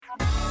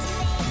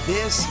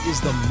This is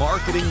the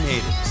Marketing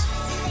Natives,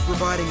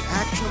 providing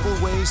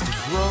actionable ways to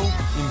grow,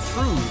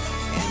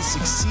 improve, and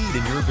succeed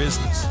in your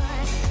business.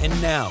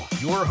 And now,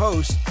 your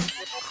hosts,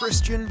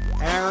 Christian,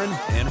 Aaron,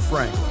 and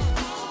Franklin.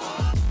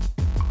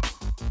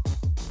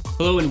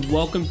 Hello and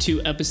welcome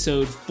to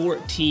episode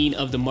 14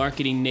 of the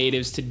Marketing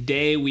Natives.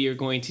 Today we are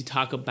going to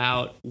talk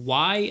about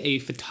why a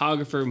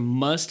photographer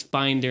must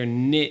find their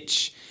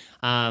niche.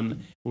 We're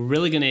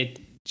really going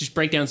to just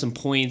break down some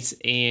points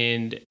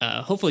and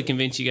hopefully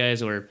convince you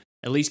guys, or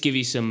at least give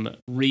you some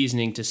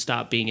reasoning to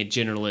stop being a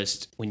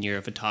generalist when you're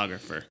a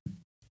photographer.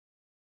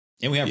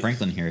 And we have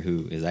Franklin here,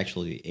 who is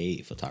actually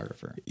a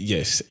photographer.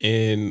 Yes,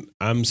 and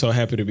I'm so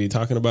happy to be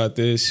talking about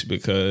this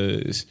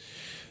because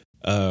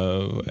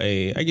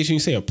I guess you can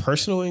say a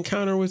personal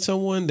encounter with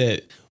someone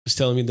that was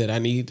telling me that I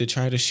need to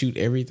try to shoot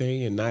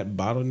everything and not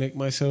bottleneck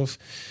myself.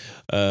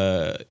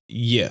 So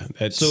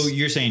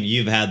you're saying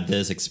you've had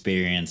this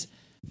experience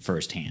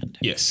firsthand?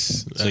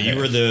 Yes. So you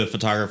were the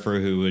photographer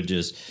who would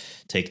just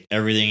take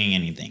everything and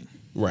anything.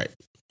 Right.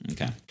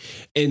 Okay.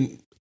 And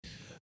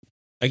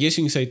I guess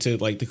you can say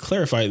to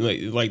clarify,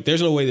 like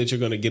there's no way that you're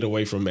going to get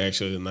away from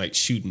actually like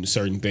shooting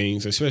certain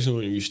things, especially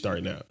when you're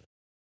starting out.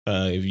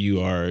 If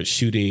you are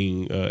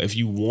shooting, if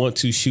you want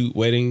to shoot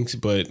weddings,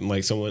 but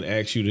like someone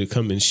asks you to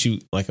come and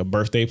shoot like a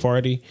birthday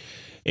party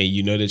and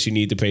you know that you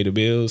need to pay the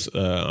bills,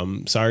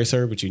 I'm sorry,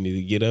 sir, but you need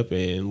to get up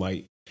and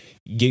like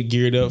get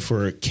geared up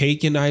for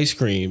cake and ice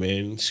cream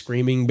and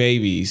screaming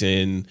babies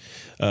and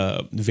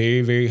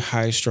very, very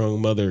high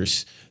strung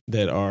mothers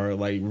that are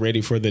like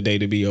ready for the day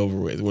to be over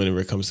with whenever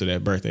it comes to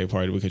that birthday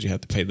party because you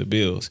have to pay the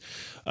bills.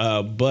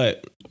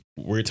 But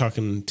we're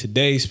talking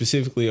today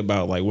specifically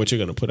about like what you're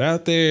going to put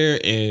out there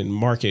and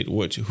market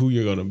who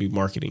you're going to be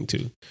marketing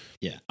to.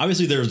 Yeah.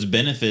 Obviously, there's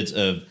benefits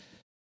of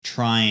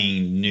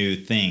trying new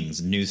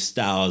things, new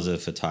styles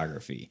of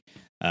photography.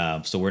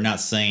 So we're not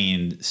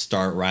saying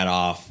start right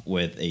off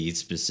with a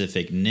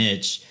specific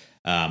niche.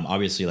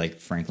 Obviously, like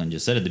Franklin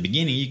just said at the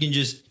beginning, you can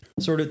just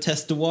sort of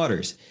test the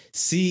waters,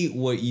 see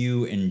what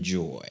you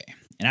enjoy.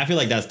 And I feel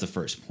like that's the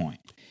first point.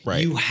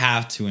 Right. You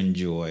have to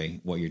enjoy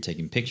what you're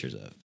taking pictures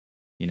of.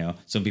 You know,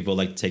 some people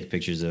like to take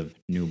pictures of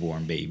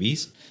newborn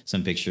babies.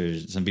 Some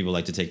people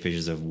like to take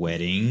pictures of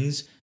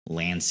weddings,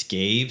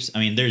 landscapes. I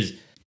mean, there's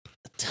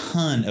a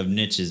ton of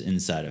niches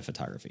inside of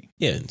photography.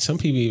 Yeah, and some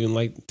people even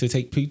like to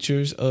take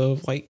pictures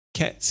of like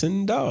cats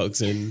and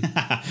dogs and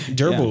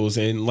gerbils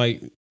and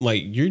like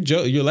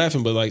you're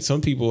laughing, but like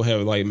some people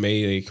have like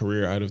made a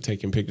career out of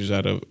taking pictures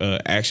out of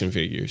action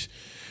figures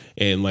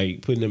and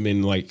like putting them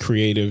in like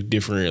creative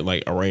different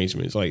like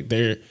arrangements. Like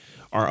there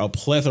are a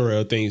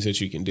plethora of things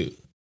that you can do.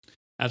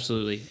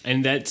 Absolutely.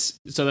 And that's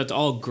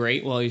all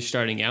great while you're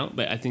starting out.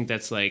 But I think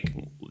that's like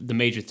the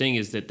major thing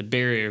is that the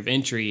barrier of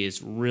entry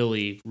is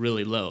really,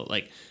 really low.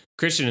 Like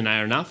Christian and I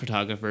are not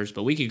photographers,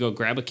 but we could go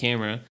grab a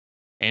camera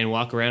and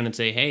walk around and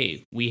say,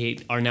 hey, we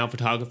are now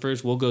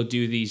photographers. We'll go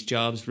do these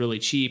jobs really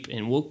cheap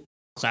and we'll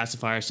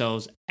classify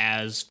ourselves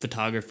as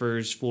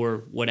photographers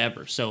for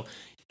whatever. So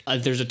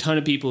there's a ton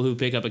of people who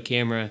pick up a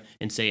camera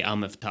and say,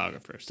 I'm a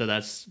photographer. So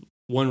that's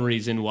one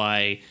reason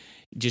why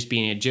just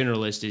being a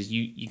generalist is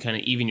you kind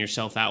of even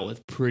yourself out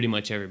with pretty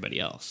much everybody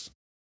else.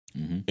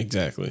 Mm-hmm.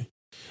 Exactly.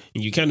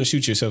 And you kind of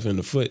shoot yourself in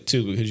the foot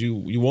too, because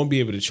you won't be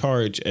able to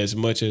charge as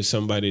much as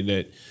somebody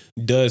that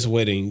does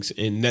weddings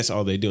and that's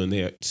all they do. And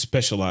they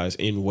specialize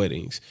in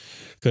weddings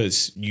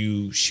because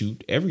you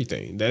shoot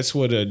everything. That's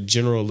what a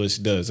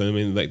generalist does. I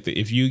mean, like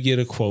if you give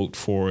a quote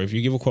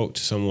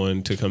to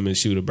someone to come and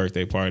shoot a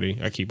birthday party,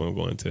 I keep on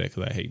going to that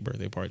because I hate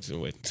birthday parties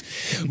and weddings.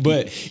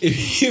 But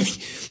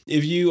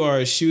if you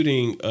are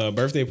shooting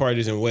birthday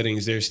parties and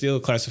weddings, they're still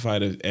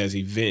classified as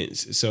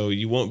events. So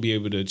you won't be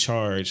able to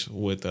charge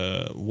with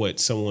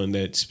what someone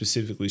that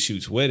specifically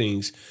shoots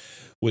weddings,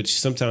 which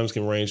sometimes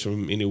can range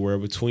from anywhere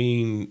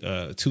between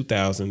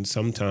 $2,000,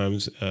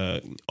 sometimes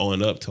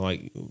on up to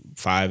like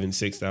 $5,000 and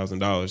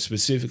 $6,000,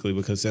 specifically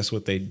because that's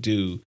what they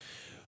do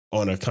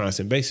on a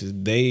constant basis.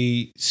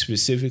 They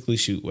specifically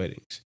shoot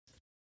weddings.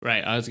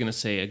 Right. I was going to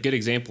say a good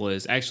example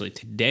is actually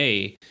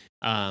today.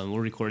 We're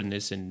recording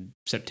this in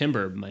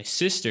September. My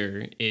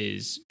sister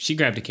she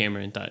grabbed a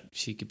camera and thought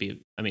she could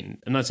be. I'm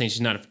not saying she's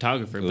not a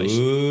photographer, but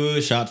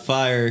shot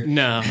fired.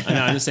 No, I'm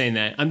not saying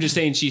that. I'm just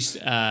saying she's.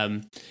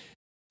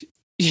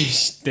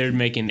 They're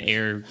making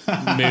air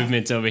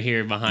movements over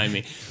here behind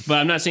me. But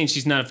I'm not saying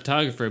she's not a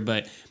photographer,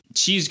 but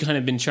she's kind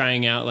of been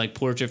trying out like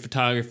portrait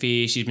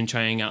photography. She's been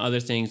trying out other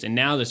things. And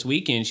now this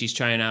weekend, she's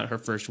trying out her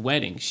first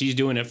wedding. She's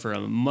doing it for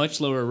a much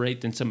lower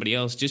rate than somebody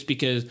else just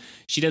because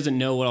she doesn't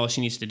know what all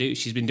she needs to do.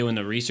 She's been doing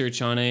the research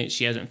on it.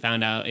 She hasn't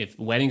found out if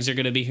weddings are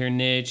going to be her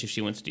niche, if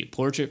she wants to do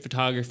portrait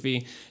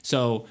photography.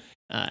 So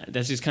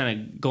that's just kind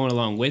of going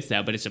along with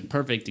that, but it's a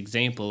perfect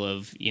example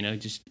of,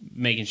 just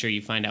making sure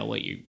you find out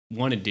what you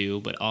want to do,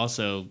 but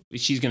also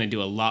she's going to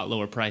do a lot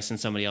lower price than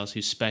somebody else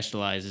who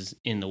specializes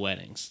in the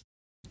weddings.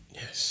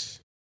 Yes.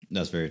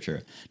 That's very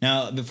true.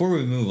 Now, before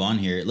we move on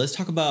here, let's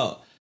talk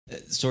about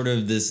sort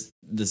of this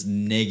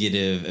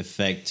negative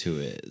effect to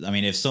it. I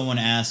mean, if someone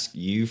asks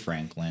you,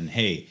 Franklin,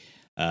 hey,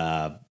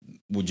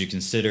 would you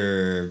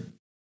consider,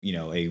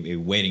 a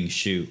wedding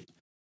shoot?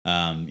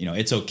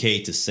 It's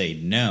okay to say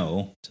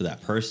no to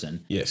that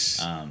person. Yes.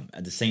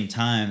 At the same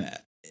time,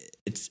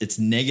 it's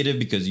negative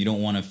because you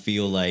don't want to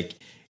feel like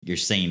you're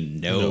saying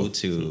no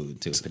to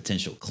a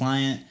potential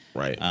client.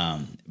 Right.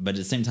 But at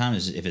the same time,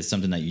 if it's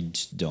something that you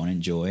just don't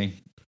enjoy,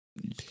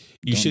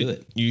 you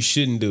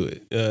shouldn't do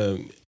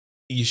it.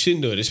 You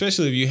shouldn't do it,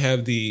 especially if you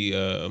have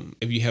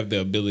the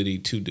ability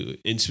to do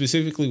it. And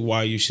specifically,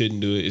 why you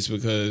shouldn't do it is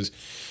because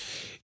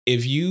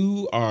if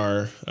you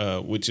are,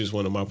 which is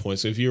one of my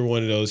points, if you're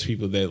one of those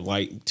people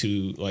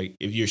that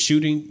if you're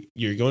shooting,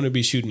 you're going to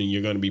be shooting and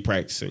you're going to be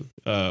practicing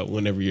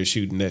whenever you're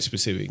shooting that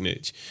specific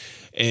niche.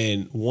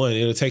 And one,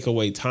 it'll take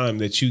away time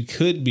that you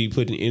could be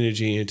putting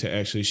energy into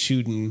actually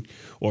shooting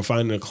or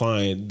finding a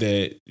client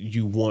that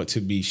you want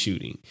to be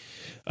shooting.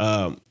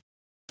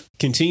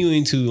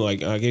 Continuing to, I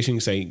guess you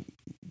can say,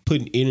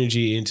 putting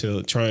energy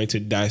into trying to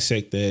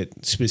dissect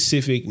that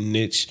specific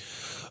niche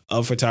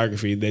of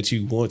photography that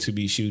you want to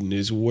be shooting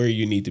is where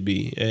you need to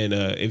be. And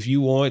if you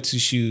want to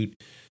shoot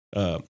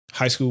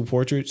high school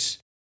portraits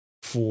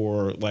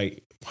for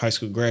high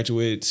school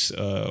graduates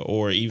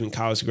or even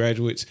college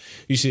graduates,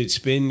 you should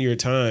spend your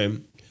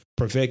time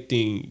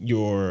perfecting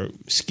your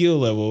skill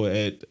level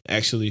at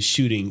actually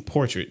shooting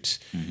portraits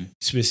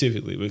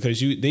specifically, because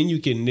then you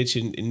can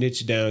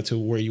niche down to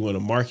where you want to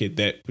market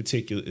that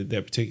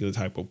particular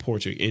type of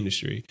portrait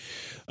industry.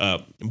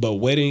 But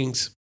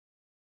weddings,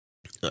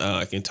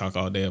 I can talk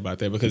all day about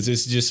that because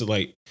it's just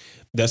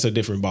that's a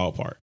different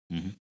ballpark.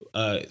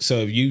 So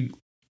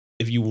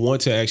if you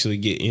want to actually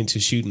get into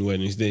shooting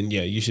weddings, then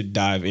you should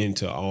dive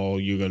into all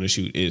you're going to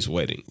shoot is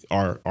weddings,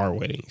 are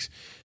weddings.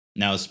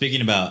 Now,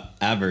 speaking about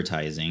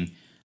advertising,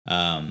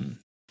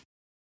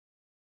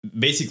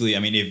 basically, I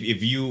mean,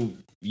 if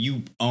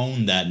you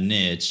own that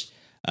niche,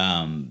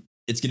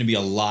 it's going to be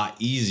a lot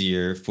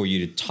easier for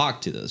you to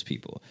talk to those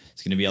people.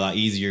 It's going to be a lot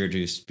easier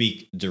to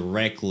speak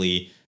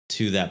directly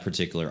to that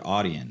particular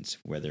audience,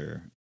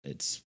 whether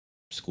it's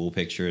school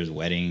pictures,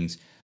 weddings,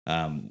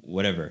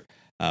 whatever.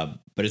 But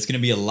it's going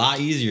to be a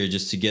lot easier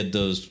just to get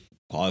those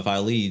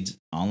qualified leads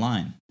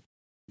online.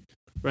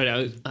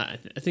 Right. I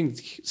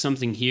think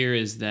something here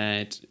is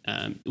that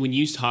when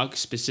you talk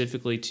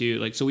specifically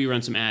to, so we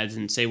run some ads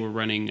and say we're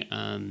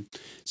running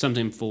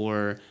something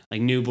for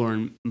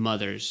newborn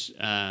mothers.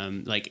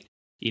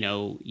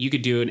 You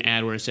could do an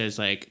ad where it says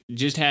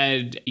just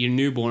had your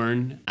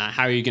newborn.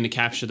 How are you going to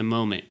capture the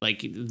moment?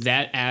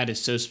 That ad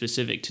is so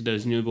specific to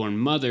those newborn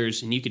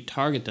mothers, and you could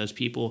target those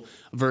people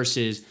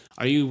versus,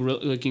 are you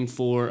looking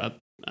for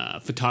a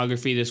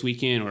photography this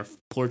weekend or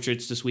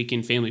portraits this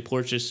weekend, family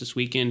portraits this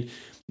weekend?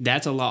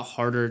 That's a lot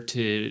harder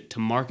to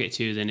market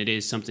to than it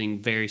is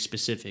something very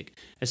specific.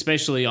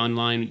 Especially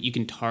online, you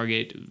can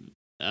target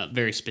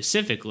very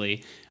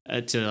specifically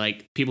to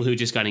people who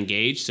just got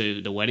engaged.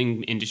 So the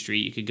wedding industry,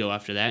 you could go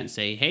after that and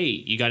say, hey,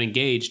 you got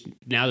engaged.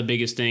 Now the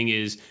biggest thing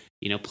is,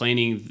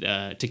 planning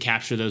to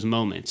capture those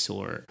moments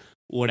or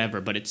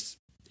whatever. But it's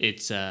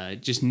just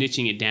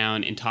niching it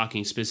down and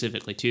talking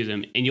specifically to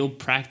them. And you'll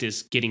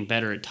practice getting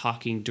better at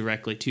talking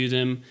directly to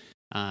them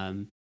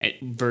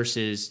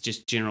versus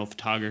just general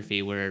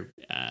photography where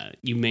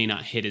you may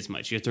not hit as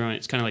much. You're throwing,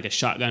 it's kind of like a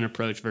shotgun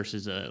approach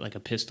versus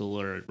a pistol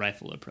or a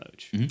rifle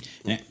approach.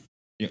 Mm-hmm.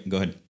 Yeah, go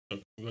ahead.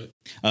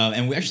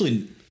 And we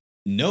actually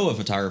know a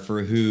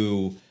photographer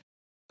who,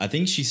 I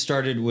think she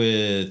started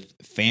with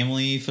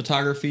family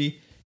photography,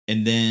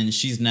 and then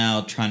she's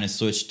now trying to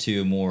switch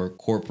to more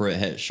corporate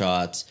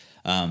headshots.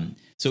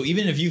 So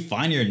even if you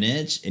find your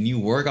niche and you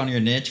work on your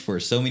niche for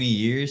so many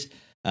years,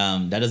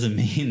 that doesn't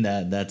mean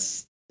that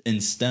that's in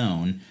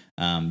stone.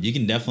 You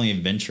can definitely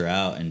venture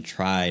out and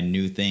try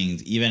new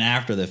things, even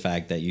after the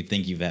fact that you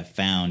think you've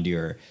found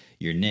your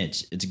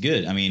niche. It's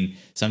good. I mean,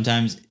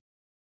 sometimes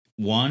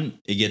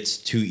it gets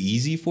too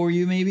easy for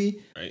you,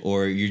 maybe, right,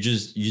 or you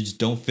just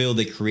don't feel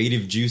the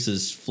creative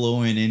juices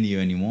flowing into you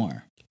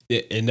anymore.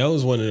 Yeah, and that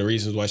was one of the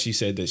reasons why she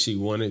said that she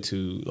wanted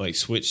to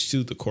switch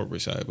to the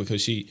corporate side,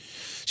 because she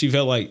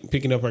felt like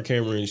picking up her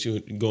camera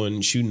and going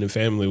and shooting the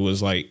family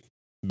was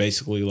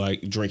basically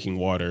drinking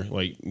water.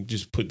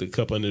 Just put the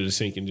cup under the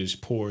sink and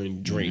just pour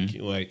and drink.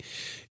 Mm-hmm.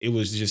 It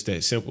was just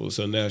that simple.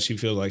 So now she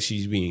feels like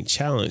she's being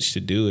challenged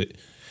to do it.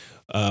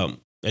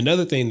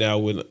 Another thing that I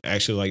would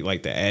actually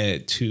like to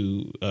add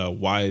to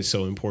why it's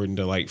so important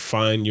to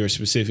find your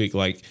specific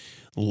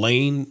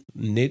lane,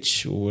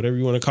 niche, or whatever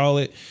you want to call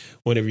it,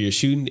 whenever you're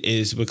shooting,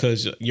 is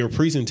because your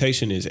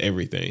presentation is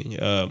everything.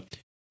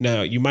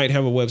 Now, you might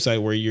have a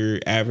website where you're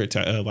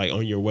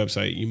on your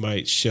website, you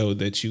might show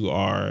that you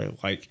are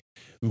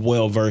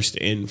well versed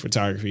in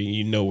photography.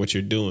 You know what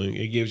you're doing.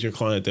 It gives your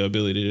client the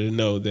ability to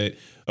know that,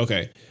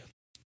 okay,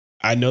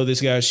 I know this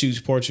guy shoots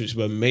portraits,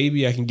 but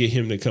maybe I can get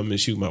him to come and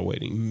shoot my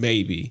wedding.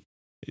 Maybe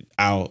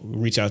I'll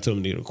reach out to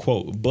him to get a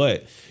quote.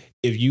 But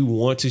if you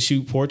want to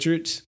shoot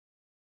portraits,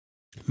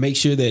 make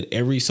sure that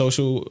every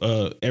social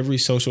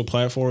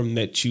platform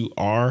that you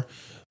are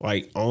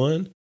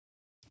on,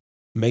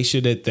 make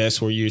sure that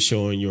that's where you're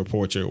showing your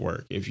portrait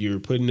work. If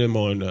you're putting them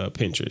on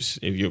Pinterest,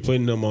 if you're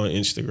putting them on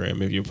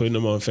Instagram, if you're putting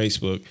them on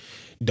Facebook,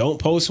 don't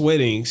post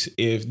weddings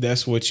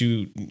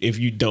if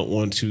you don't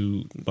want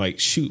to like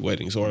shoot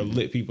weddings or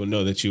let people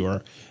know that you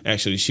are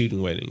actually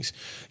shooting weddings.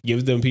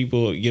 Give the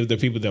people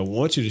that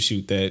want you to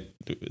shoot that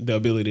the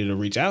ability to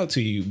reach out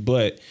to you.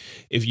 But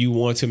if you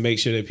want to make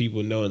sure that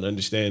people know and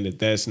understand that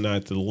that's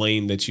not the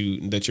lane that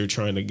you're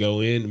trying to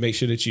go in, make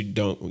sure that you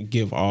don't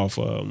give off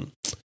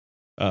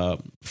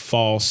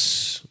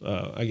false,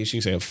 I guess you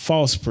can say a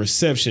false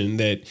perception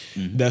that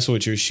that's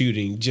what you're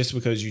shooting. Just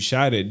because you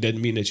shot it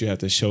doesn't mean that you have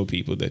to show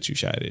people that you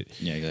shot it.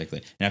 Yeah,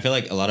 exactly. And I feel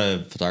like a lot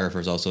of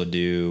photographers also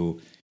do,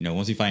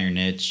 once you find your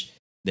niche,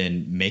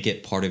 then make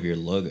it part of your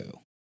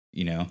logo,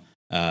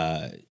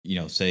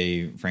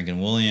 say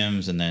Franklin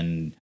Williams and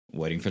then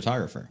wedding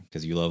photographer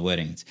because you love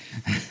weddings.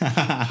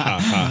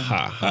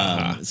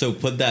 So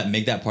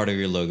make that part of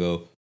your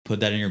logo,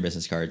 put that in your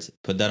business cards,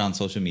 put that on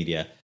social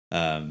media.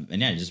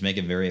 Just make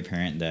it very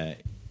apparent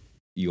that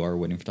you are a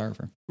wedding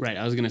photographer. Right.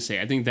 I was going to say,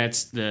 I think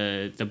that's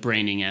the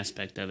branding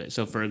aspect of it.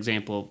 So, for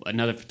example,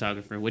 another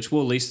photographer, which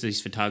we'll list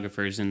these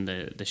photographers in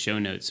the show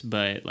notes,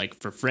 but like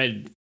for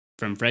Fred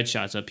from Fred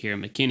Shots up here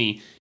in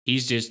McKinney,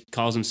 he's just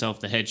calls himself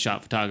the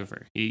headshot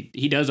photographer.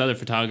 He does other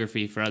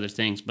photography for other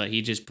things, but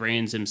he just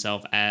brands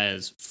himself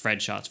as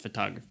Fred Shots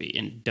Photography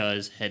and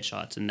does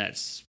headshots, and that's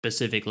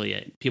specifically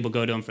it. People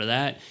go to him for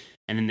that.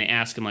 And then they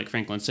ask him, like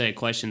Franklin said,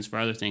 questions for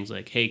other things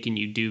like, hey, can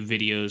you do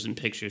videos and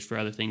pictures for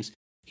other things?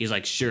 He's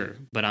like, sure,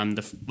 but I'm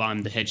the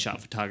headshot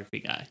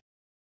photography guy.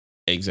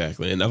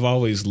 Exactly. And I've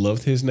always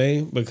loved his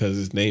name because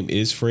his name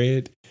is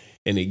Fred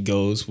and it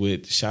goes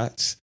with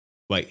shots,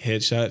 like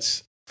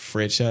headshots,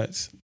 Fred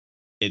Shots.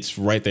 It's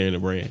right there in the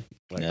brand.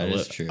 Like, that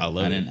is true. I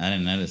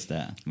didn't notice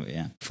that. But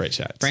yeah. Fred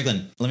Shots.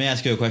 Franklin, let me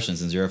ask you a question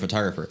since you're a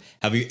photographer.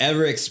 Have you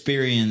ever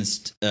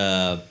experienced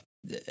a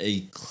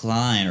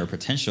client or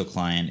potential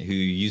client who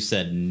you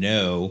said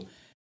no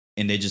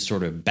and they just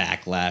sort of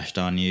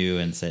backlashed on you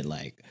and said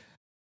like,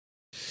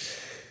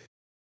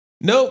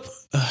 nope.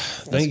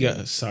 Thank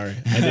God. Sorry.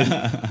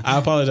 I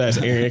apologize,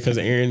 Aaron, because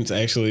Aaron's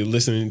actually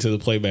listening to the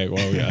playback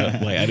while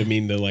I didn't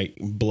mean to like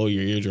blow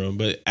your eardrum,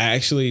 but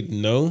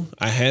no,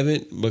 I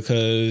haven't,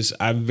 because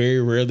I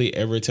very rarely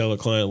ever tell a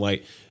client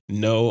like,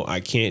 no, I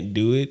can't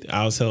do it.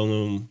 I'll tell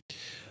them,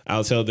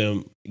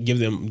 give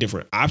them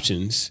different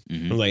options.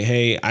 I'm like,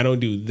 hey, I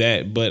don't do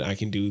that, but I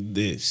can do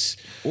this.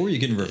 Or you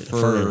can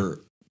refer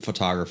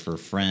photographer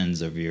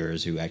friends of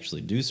yours who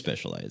actually do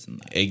specialize in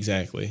that.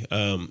 Exactly.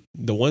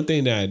 The one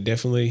thing that I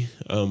definitely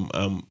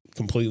I'm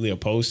completely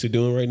opposed to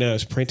doing right now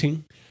is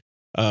printing.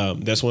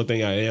 That's one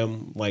thing I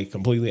am like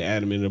completely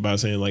adamant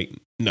about saying like,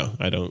 no,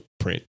 I don't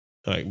print,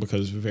 like,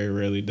 because very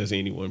rarely does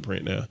anyone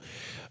print now.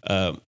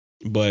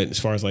 But as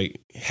far as like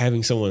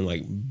having someone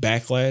like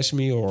backlash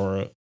me,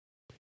 or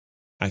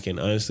I can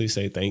honestly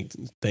say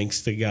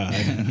thanks to God,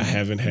 I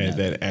haven't had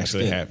that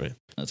actually happen.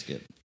 That's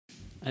good.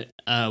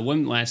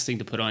 One last thing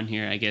to put on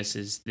here, I guess,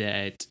 is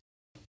that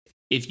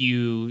if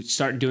you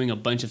start doing a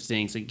bunch of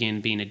things,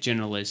 again, being a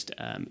generalist,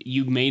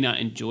 you may not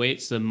enjoy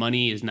it. So the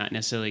money is not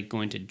necessarily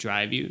going to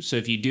drive you. So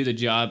if you do the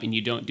job and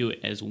you don't do it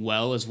as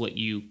well as what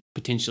you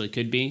potentially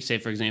could be, say,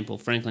 for example,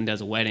 Franklin does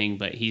a wedding,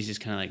 but he's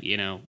just kind of like,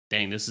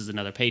 dang, this is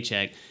another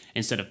paycheck,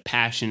 instead of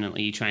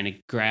passionately trying to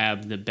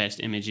grab the best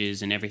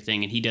images and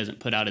everything, and he doesn't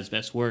put out his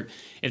best work.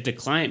 If the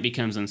client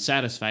becomes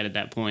unsatisfied at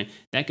that point,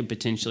 that could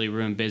potentially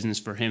ruin business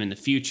for him in the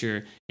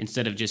future,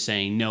 instead of just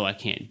saying, no, I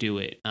can't do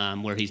it,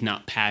 where he's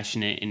not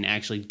passionate and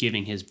actually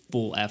giving his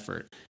full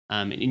effort.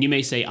 And you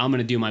may say, I'm going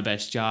to do my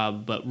best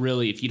job, but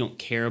really, if you don't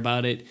care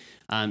about it,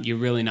 you're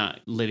really not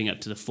living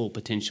up to the full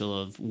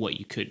potential of what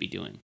you could be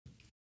doing.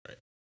 Right.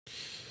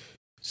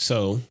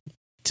 So,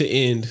 to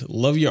end,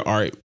 love your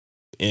art.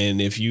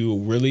 And if you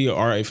really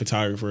are a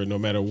photographer, no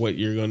matter what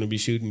you're going to be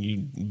shooting,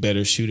 you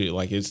better shoot it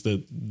like it's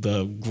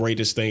the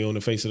greatest thing on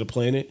the face of the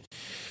planet.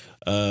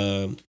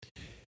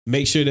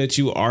 Make sure that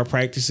you are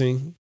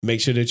practicing.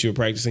 Make sure that you're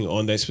practicing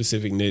on that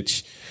specific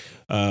niche.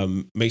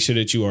 Make sure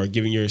that you are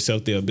giving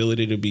yourself the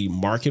ability to be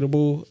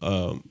marketable.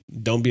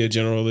 Don't be a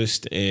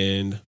generalist.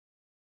 And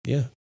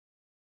yeah,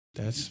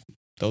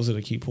 those are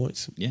the key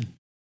points. Yeah.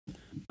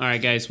 All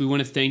right, guys, we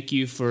want to thank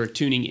you for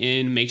tuning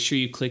in. Make sure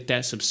you click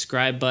that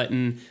subscribe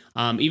button.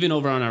 Even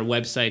over on our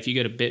website, if you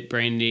go to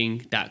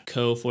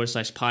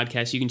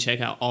bitbranding.co/podcast, you can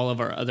check out all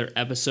of our other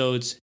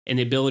episodes and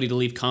the ability to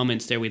leave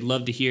comments there. We'd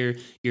love to hear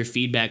your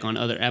feedback on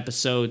other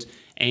episodes.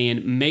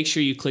 And make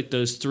sure you click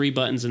those 3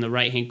 buttons in the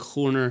right-hand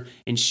corner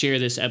and share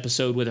this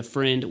episode with a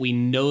friend. We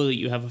know that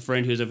you have a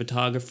friend who's a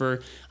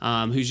photographer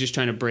who's just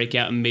trying to break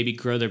out and maybe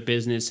grow their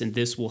business, and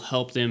this will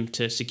help them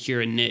to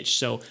secure a niche.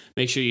 So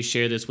make sure you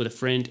share this with a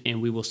friend,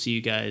 and we will see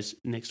you guys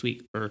next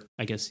week. Or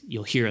I guess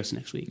you'll hear us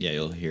next week. Yeah,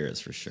 you'll hear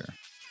us for sure.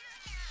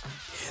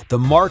 The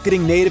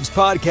Marketing Natives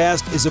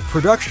Podcast is a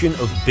production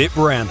of Bit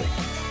Branding.